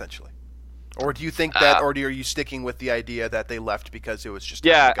season, essentially? Or do you think that, or are you sticking with the idea that they left because it was just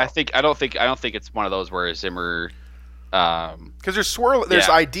I don't think it's one of those where Zimmer, because there's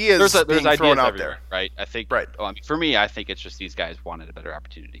ideas being thrown out there, right? I think right. Well, for me, I think it's just these guys wanted a better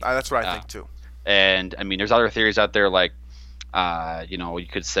opportunity. That's what I think too. And there's other theories out there like, you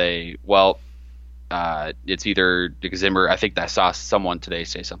could say, well, it's either Zimmer. I think I saw someone today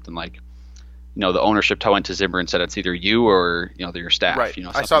say something like, the ownership went to Zimmer and said it's either you or your staff. Right.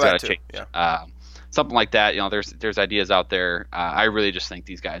 I saw that too. Change. Yeah. Something like that. There's ideas out there. I really just think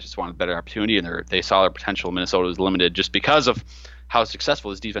these guys just wanted a better opportunity, and they saw their potential. Minnesota was limited just because of how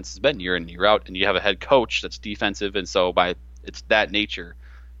successful this defense has been year in, year out, and you have a head coach that's defensive, and so by it's that nature,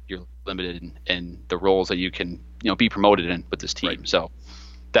 you're limited in the roles that you can be promoted in with this team. Right. So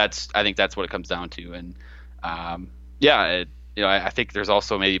I think that's what it comes down to, and I think there's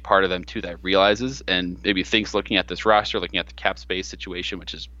also maybe part of them too that realizes and maybe thinks, looking at this roster, looking at the cap space situation,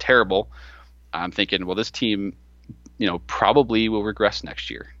 which is terrible. I'm thinking, well, this team, probably will regress next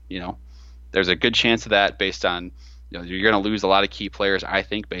year. There's a good chance of that based on, you're going to lose a lot of key players, I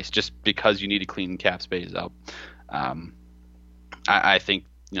think, just because you need to clean cap space up. I think,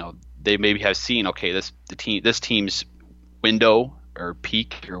 they maybe have seen, okay, this team's window or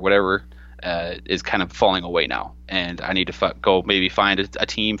peak or whatever is kind of falling away now, and I need to go maybe find a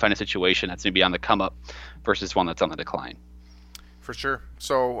team, find a situation that's maybe on the come up versus one that's on the decline. For sure.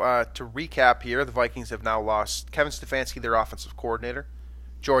 So to recap here, the Vikings have now lost Kevin Stefanski, their offensive coordinator,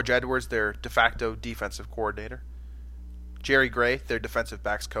 George Edwards, their de facto defensive coordinator, Jerry Gray, their defensive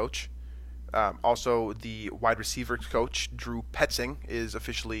backs coach. Also, the wide receivers coach, Drew Petzing, is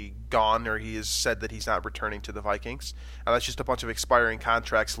officially gone, or he has said that he's not returning to the Vikings. That's just a bunch of expiring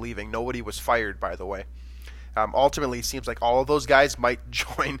contracts leaving. Nobody was fired, by the way. Ultimately, it seems like all of those guys might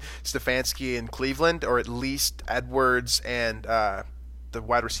join Stefanski in Cleveland, or at least Edwards and the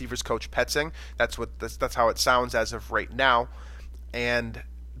wide receivers coach Petzing. That's how it sounds as of right now. And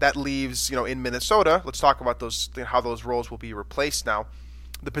that leaves, in Minnesota. Let's talk about how those roles will be replaced now.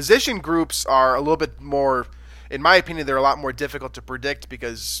 The position groups are a little bit more, in my opinion, they're a lot more difficult to predict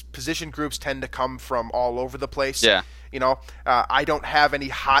because position groups tend to come from all over the place. Yeah. I don't have any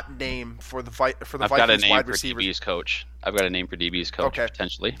hot name for the Vikings wide receivers. I've got a name for DB's coach,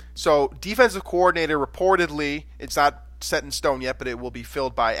 potentially. So defensive coordinator, reportedly, it's not set in stone yet, but it will be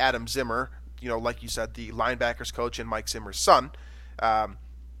filled by Adam Zimmer, like you said, the linebackers coach and Mike Zimmer's son.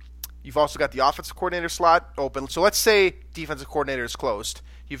 You've also got the offensive coordinator slot open. So let's say defensive coordinator is closed.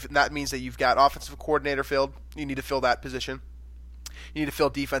 That means that you've got offensive coordinator filled. You need to fill that position. You need to fill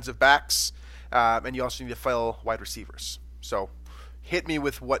defensive backs, and you also need to fill wide receivers. So hit me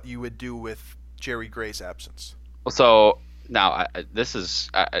with what you would do with Jerry Gray's absence. Well, so now this is,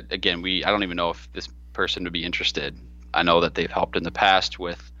 again, I don't even know if this person would be interested. I know that they've helped in the past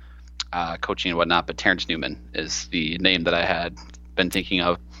with coaching and whatnot, but Terrence Newman is the name that I had been thinking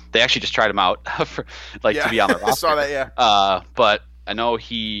of. They actually just tried him out to be on the roster. I saw that, yeah. But I know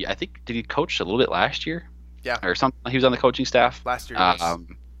did he coach a little bit last year? Yeah. Or something. He was on the coaching staff. Last year, yes.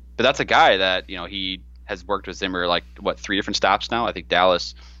 But that's a guy that, he has worked with Zimmer 3 different stops now. I think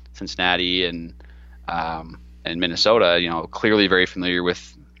Dallas, Cincinnati, and Minnesota, clearly very familiar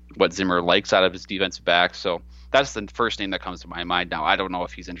with what Zimmer likes out of his defensive backs. So that's the first name that comes to my mind now. I don't know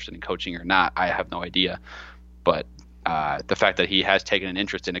if he's interested in coaching or not. I have no idea. But the fact that he has taken an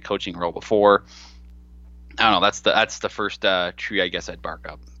interest in a coaching role before, I don't know. That's the first tree I guess I'd bark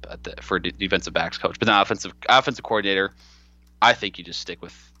up for defensive backs coach. But then offensive coordinator, I think you just stick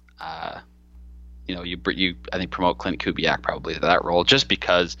with, you I think promote Clint Kubiak probably to that role, just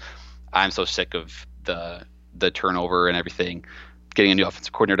because I'm so sick of the turnover and everything. Getting a new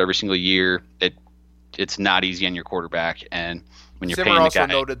offensive coordinator every single year, it's not easy on your quarterback, and when you're Zimmer paying the also guy,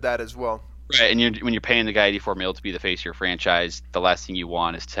 noted that as well. Right, and when you're paying the guy $84 million to be the face of your franchise, the last thing you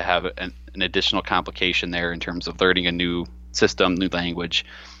want is to have an additional complication there in terms of learning a new system, new language.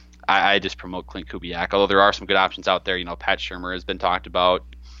 I just promote Clint Kubiak, although there are some good options out there. Pat Shurmur has been talked about.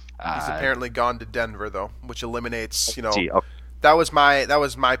 He's apparently gone to Denver though, which eliminates. That was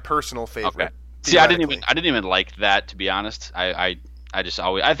my personal favorite. Okay. See, I didn't even like that, to be honest. I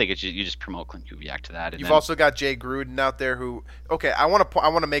I think you just promote Clint Kubiak to that. And You've also got Jay Gruden out there who. Okay, I want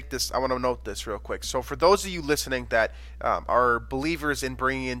to note this real quick. So for those of you listening that are believers in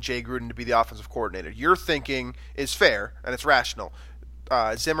bringing in Jay Gruden to be the offensive coordinator, your thinking is fair and it's rational.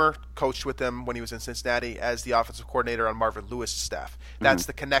 Zimmer coached with him when he was in Cincinnati as the offensive coordinator on Marvin Lewis' staff. That's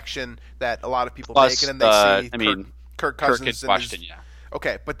the connection that a lot of people make, and then they see Kirk Cousins. Washington, yeah.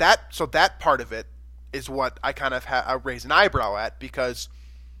 Okay, but that part of it is what I kind of raise an eyebrow at, because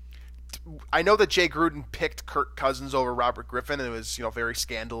I know that Jay Gruden picked Kirk Cousins over Robert Griffin, and it was very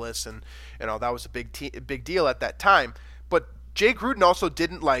scandalous, and that was a big deal at that time. But Jay Gruden also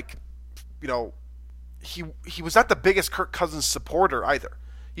didn't he was not the biggest Kirk Cousins supporter either.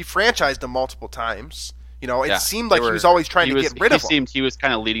 He franchised him multiple times. It seemed like he was always trying to get rid of him. He was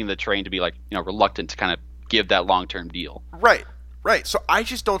kind of leading the train to be reluctant to kind of give that long-term deal. Right. So I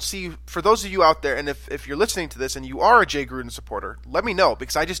just don't see, for those of you out there, and if you're listening to this and you are a Jay Gruden supporter, let me know,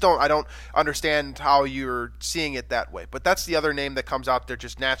 because I don't understand how you're seeing it that way. But that's the other name that comes out there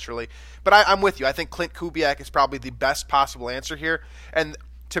just naturally. But I'm with you. I think Clint Kubiak is probably the best possible answer here. And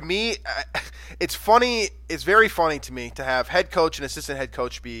to me, it's funny. It's very funny to me to have head coach and assistant head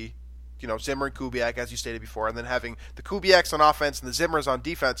coach be, Zimmer and Kubiak, as you stated before, and then having the Kubiaks on offense and the Zimmers on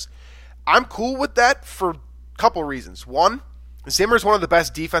defense. I'm cool with that for a couple reasons. One, Zimmer's one of the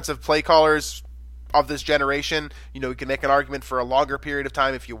best defensive play callers of this generation. You can make an argument for a longer period of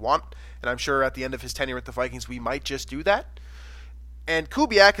time if you want, and I'm sure at the end of his tenure with the Vikings, we might just do that. And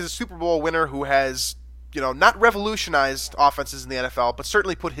Kubiak is a Super Bowl winner who has not revolutionized offenses in the NFL, but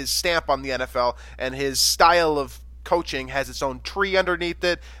certainly put his stamp on the NFL, and his style of coaching has its own tree underneath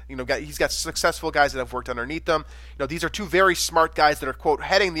it. He's got successful guys that have worked underneath them. These are two very smart guys that are, quote,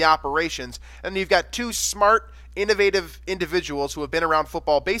 heading the operations, and you've got two smart, innovative individuals who have been around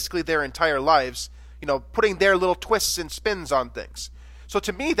football basically their entire lives, putting their little twists and spins on things. So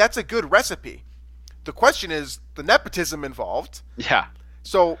to me, that's a good recipe. The question is the nepotism involved. Yeah.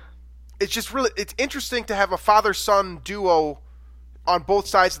 So it's interesting to have a father-son duo on both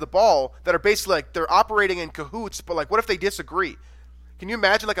sides of the ball that are basically they're operating in cahoots, but what if they disagree? Can you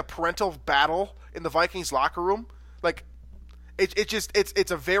imagine a parental battle in the Vikings locker room?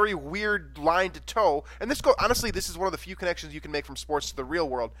 It's a very weird line to toe. And honestly, this is one of the few connections you can make from sports to the real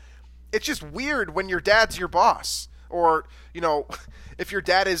world. It's just weird when your dad's your boss, or if your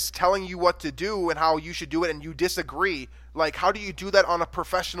dad is telling you what to do and how you should do it and you disagree. How do you do that on a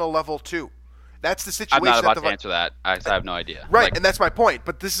professional level too? That's the situation. I'm not about to answer that. I have no idea. Right, and that's my point.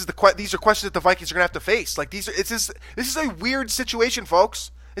 But these are questions that the Vikings are going to have to face. This is a weird situation,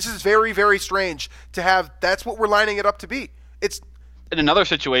 folks. This is very, very strange to have. That's what we're lining it up to be. It's in another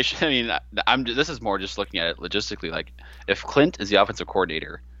situation. This is more just looking at it logistically. If Clint is the offensive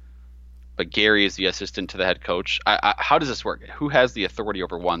coordinator, but Gary is the assistant to the head coach, how does this work? Who has the authority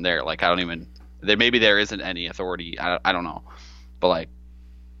over one there? Maybe there isn't any authority. I don't know, but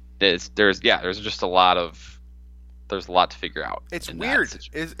there's just a lot to figure out. It's weird.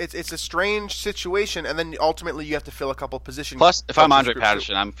 It's a strange situation, and then ultimately you have to fill a couple positions. Plus, if I'm Andre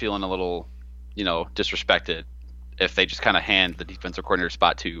Patterson, I'm feeling a little, disrespected if they just kind of hand the defensive coordinator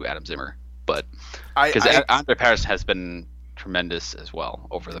spot to Adam Zimmer. But because Andre Patterson has been tremendous as well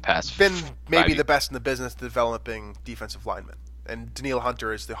over the past. Maybe the best in the business developing defensive linemen, and Danielle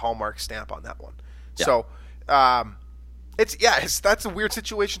Hunter is the hallmark stamp on that one. Yeah. So, that's a weird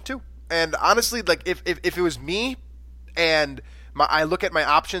situation too. And honestly, if it was me, and I look at my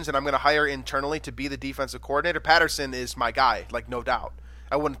options, and I'm going to hire internally to be the defensive coordinator, Patterson is my guy, no doubt.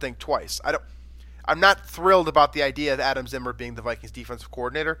 I wouldn't think twice. I'm not thrilled about the idea of Adam Zimmer being the Vikings defensive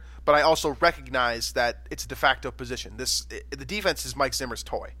coordinator, but I also recognize that it's a de facto position. The defense is Mike Zimmer's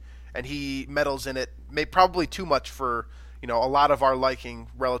toy, and he meddles in it probably too much for a lot of our liking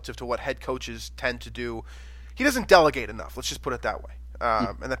relative to what head coaches tend to do. He doesn't delegate enough. Let's just put it that way,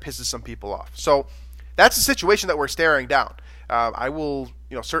 and that pisses some people off. So that's the situation that we're staring down. I will,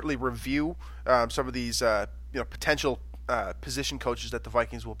 certainly review some of these, potential position coaches that the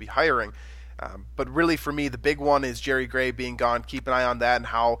Vikings will be hiring. But really, for me, the big one is Jerry Gray being gone. Keep an eye on that and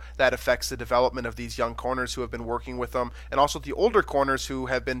how that affects the development of these young corners who have been working with him, and also the older corners who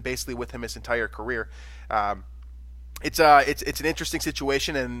have been basically with him his entire career. It's an interesting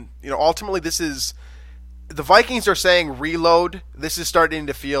situation, and ultimately, this is. The Vikings are saying reload. This is starting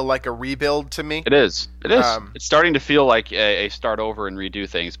to feel like a rebuild to me. It is. It's starting to feel like a start over and redo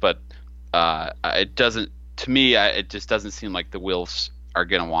things, but it doesn't. To me, it just doesn't seem like the Wilfs are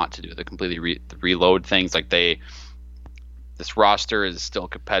going to want to do the completely reload things. This roster is still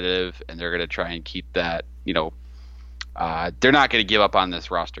competitive, and they're going to try and keep that. They're not going to give up on this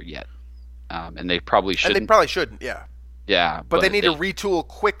roster yet, and they probably shouldn't. Yeah. Yeah, but they need to retool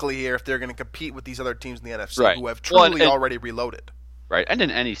quickly here if they're going to compete with these other teams in the NFC who have truly already reloaded. Right, and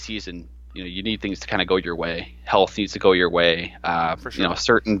in any season, you need things to kind of go your way. Health needs to go your way. For sure.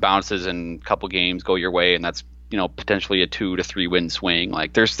 Certain bounces and a couple games go your way, and that's potentially a 2 to 3 win swing.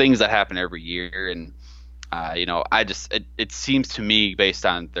 Like there's things that happen every year, and it seems to me based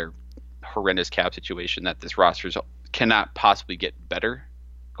on their horrendous cap situation that this roster cannot possibly get better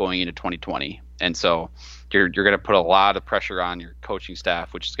going into 2020, and so you're going to put a lot of pressure on your coaching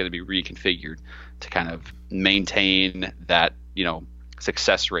staff, which is going to be reconfigured to kind of maintain that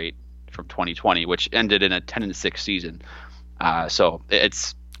success rate from 2020, which ended in a 10-6 season. So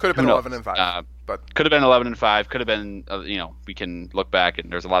it's could have been 11-5, but could have been 11-5. Could have been we can look back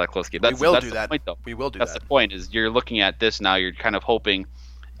and there's a lot of close games. We will do that. That's the point. Is you're looking at this now. You're kind of hoping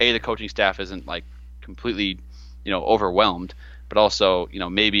the coaching staff isn't like completely overwhelmed, but also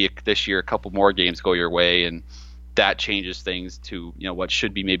maybe this year a couple more games go your way and that changes things to what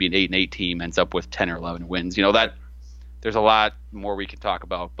should be maybe an 8-8 team ends up with 10 or 11 wins. That there's a lot more we can talk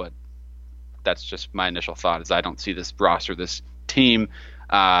about, but that's just my initial thought. Is I don't see this roster, this team,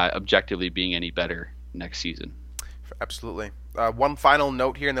 objectively being any better next season. Absolutely. One final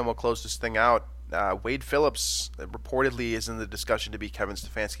note here, and then we'll close this thing out. Wade Phillips reportedly is in the discussion to be Kevin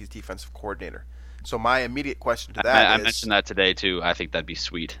Stefanski's defensive coordinator. So my immediate question to that I mentioned that today too. I think that'd be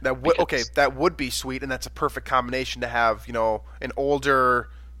sweet. That would be sweet, and that's a perfect combination to have an older,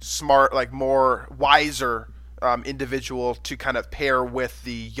 smart, like more wiser individual to kind of pair with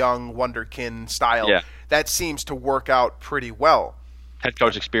the young wonderkin style. Yeah. That seems to work out pretty well. Head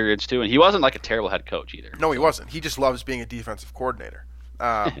coach experience too, and he wasn't like a terrible head coach either. No, he wasn't. He just loves being a defensive coordinator.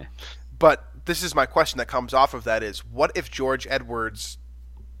 But this is my question that comes off of that is, what if George Edwards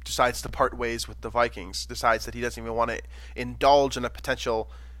decides to part ways with the Vikings, decides that he doesn't even want to indulge in a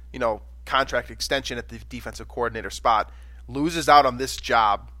potential, contract extension at the defensive coordinator spot, loses out on this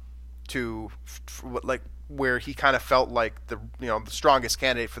job to where he kind of felt like the strongest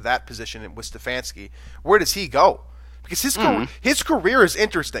candidate for that position was Stefanski. Where does he go? Because his career is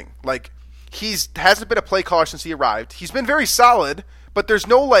interesting. Like hasn't been a play caller since he arrived. He's been very solid, but there's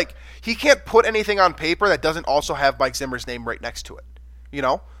no he can't put anything on paper that doesn't also have Mike Zimmer's name right next to it.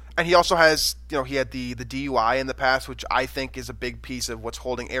 And he also has he had the DUI in the past, which I think is a big piece of what's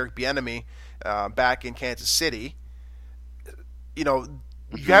holding Eric Bieniemy back in Kansas City.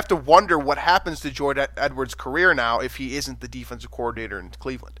 You have to wonder what happens to George Edwards' career now if he isn't the defensive coordinator in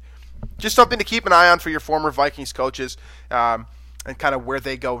Cleveland. Just something to keep an eye on for your former Vikings coaches and kind of where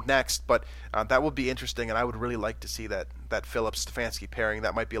they go next. But that would be interesting, and I would really like to see that Phillips-Stefanski pairing.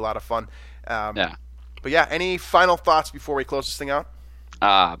 That might be a lot of fun. Yeah. But yeah, any final thoughts before we close this thing out?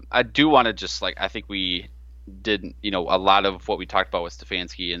 I do want to just I think we did, a lot of what we talked about with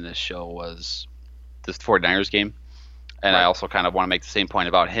Stefanski in this show was this 49ers game. And right. I also kind of want to make the same point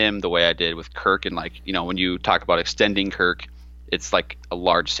about him the way I did with Kirk. And when you talk about extending Kirk, it's like a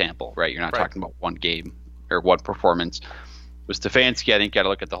large sample, right? You're not talking about one game or one performance. With Stefanski, I think you got to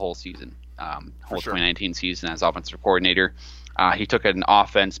look at the whole season, whole 2019 season as offensive coordinator. He took an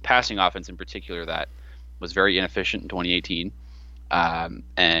passing offense in particular, that was very inefficient in 2018.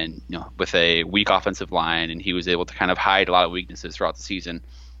 And with a weak offensive line, and he was able to kind of hide a lot of weaknesses throughout the season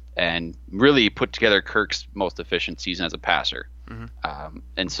and really put together Kirk's most efficient season as a passer. Mm-hmm.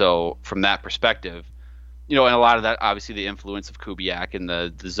 And so from that perspective, and a lot of that, obviously the influence of Kubiak and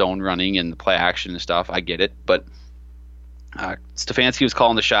the zone running and the play action and stuff, I get it. But Stefanski was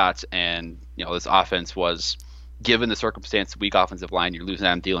calling the shots, and this offense was, given the circumstance, weak offensive line, you're losing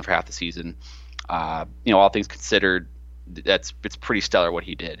Adam Thielen for half the season. All things considered, it's pretty stellar what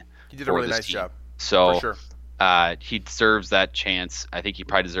he did. He did a really nice job. So for sure. He deserves that chance. I think he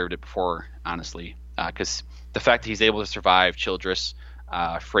probably deserved it before, honestly, because the fact that he's able to survive Childress,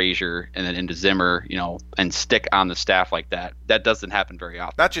 Frazier, and then into Zimmer, and stick on the staff like that doesn't happen very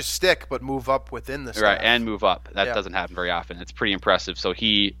often. Not just stick, but move up within the staff. Right, and move up. That doesn't happen very often. It's pretty impressive. So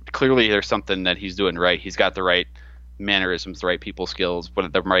clearly there's something that he's doing right. He's got the right mannerisms, the right people skills,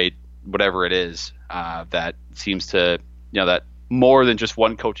 whatever it is, that seems to, that more than just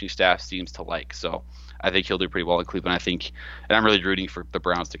one coaching staff seems to like. So I think he'll do pretty well in Cleveland. And I'm really rooting for the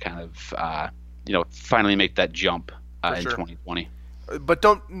Browns to kind of, finally make that jump in 2020. But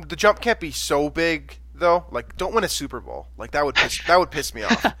the jump can't be so big though. Don't win a Super Bowl. That would piss me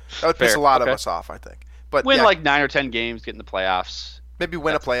off. That would piss a lot of us off, I think. But win 9 or 10 games, get in the playoffs. Maybe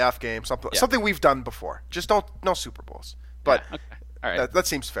win a playoff game, something we've done before. Just no Super Bowls. But okay. All right. That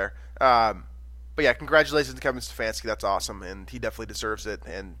seems fair. But But yeah, congratulations to Kevin Stefanski. That's awesome, and he definitely deserves it.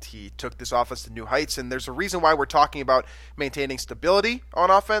 And he took this offense to new heights. And there's a reason why we're talking about maintaining stability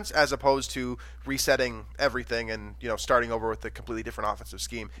on offense as opposed to resetting everything and starting over with a completely different offensive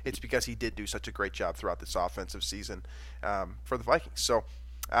scheme. It's because he did do such a great job throughout this offensive season for the Vikings. So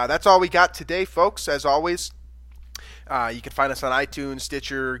that's all we got today, folks. As always, you can find us on iTunes,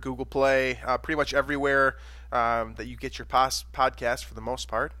 Stitcher, Google Play, pretty much everywhere that you get your podcast for the most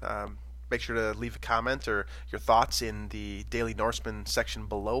part. Make sure to leave a comment or your thoughts in the Daily Norseman section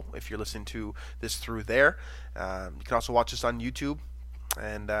below if you're listening to this through there. You can also watch us on YouTube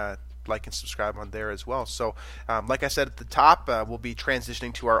and like and subscribe on there as well. So like I said at the top, we'll be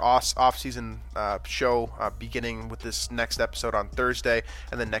transitioning to our off-season show beginning with this next episode on Thursday,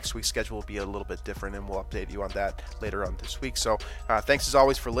 and then next week's schedule will be a little bit different, and we'll update you on that later on this week. So thanks as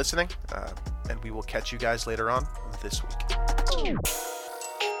always for listening, and we will catch you guys later on this week.